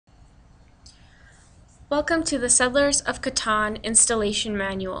Welcome to the Settlers of Catan Installation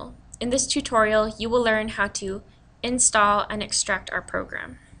Manual. In this tutorial, you will learn how to install and extract our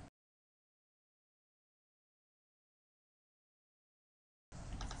program.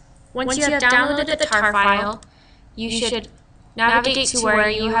 Once you have downloaded the tar file, you should navigate to where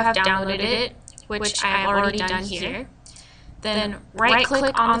you have downloaded it, which I have already done here. Then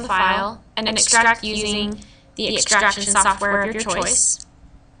right-click on the file and extract using the extraction software of your choice.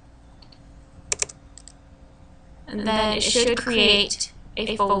 And then it should create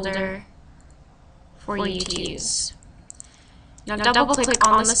a folder for you to use. Now double-click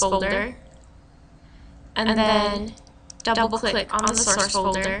on this folder, and then double-click on the source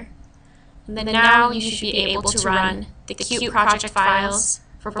folder, and then now you should be able to run the Qt project files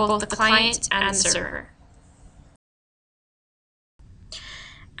for both the client and the server.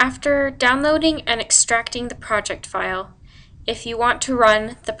 After downloading and extracting the project file, if you want to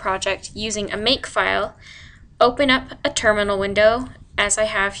run the project using a makefile, open up a terminal window, as I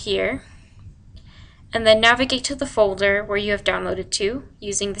have here, and then navigate to the folder where you have downloaded to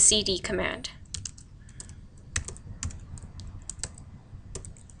using the cd command.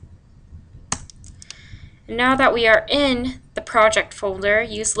 And now that we are in the project folder,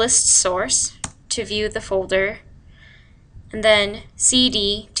 use list source to view the folder, and then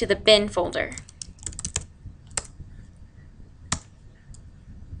cd to the bin folder.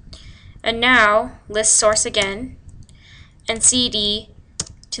 And now list source again and cd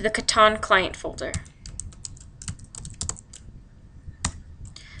to the Catan client folder.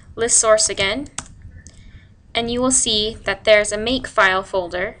 List source again, and you will see that there's a makefile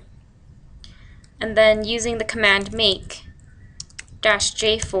folder, and then using the command make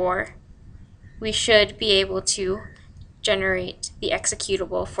 -j4 we should be able to generate the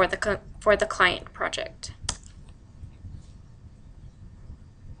executable for the client project.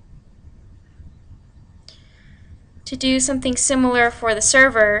 To do something similar for the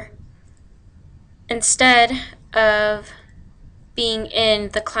server, instead of being in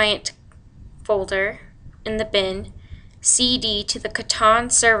the client folder in the bin, cd to the Catan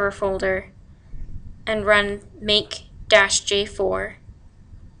server folder and run make -j4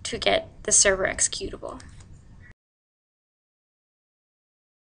 to get the server executable.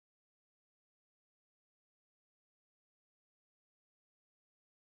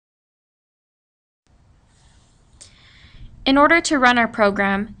 In order to run our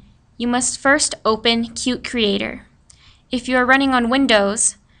program, you must first open Qt Creator. If you are running on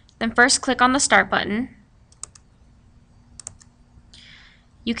Windows, then first click on the Start button.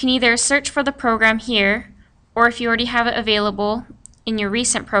 You can either search for the program here, or if you already have it available in your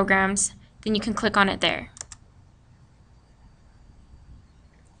recent programs, then you can click on it there.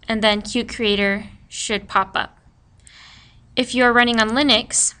 And then Qt Creator should pop up. If you are running on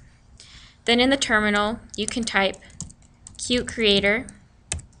Linux, then in the terminal you can type Qt Creator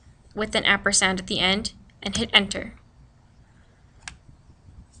with an ampersand at the end and hit enter.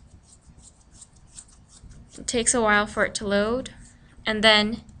 It takes a while for it to load, and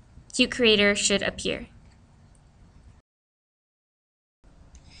then Qt Creator should appear.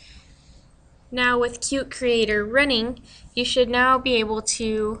 Now with Qt Creator running, you should now be able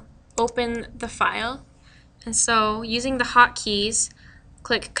to open the file. And so using the hotkeys,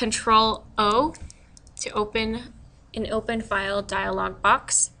 click Ctrl-O to open an open file dialog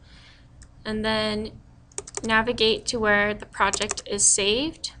box, and then navigate to where the project is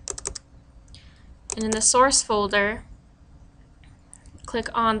saved, and in the source folder click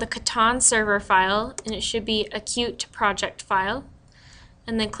on the Catan server file, and it should be a Qt project file,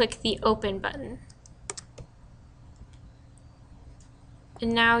 and then click the open button.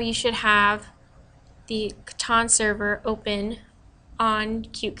 And now you should have the Catan server open on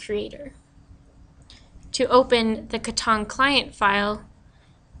Qt Creator. To open the Catan client file,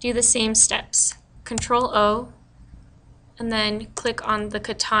 do the same steps. Ctrl-O, and then click on the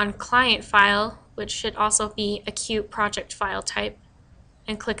Catan client file, which should also be a Qt project file type,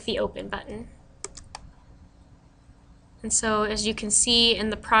 and click the open button. And so as you can see in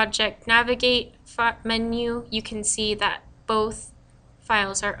the project navigate menu, you can see that both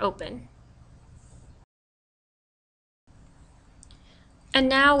files are open. And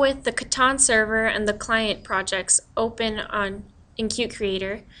now with the Catan server and the client projects open in Qt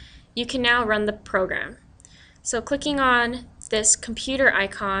Creator, you can now run the program. So clicking on this computer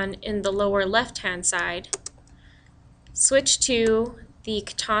icon in the lower left-hand side, switch to the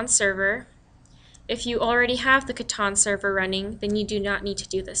Catan server. If you already have the Catan server running, then you do not need to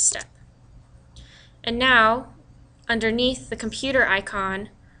do this step. And now, underneath the computer icon,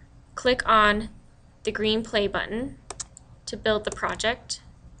 click on the green play button to build the project.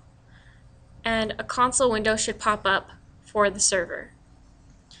 and a console window should pop up for the server.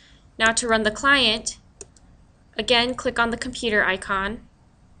 Now to run the client, again click on the computer icon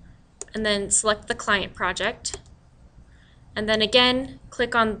and then select the client project, and then again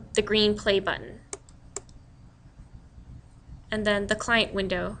click on the green play button, and then the client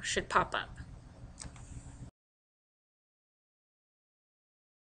window should pop up.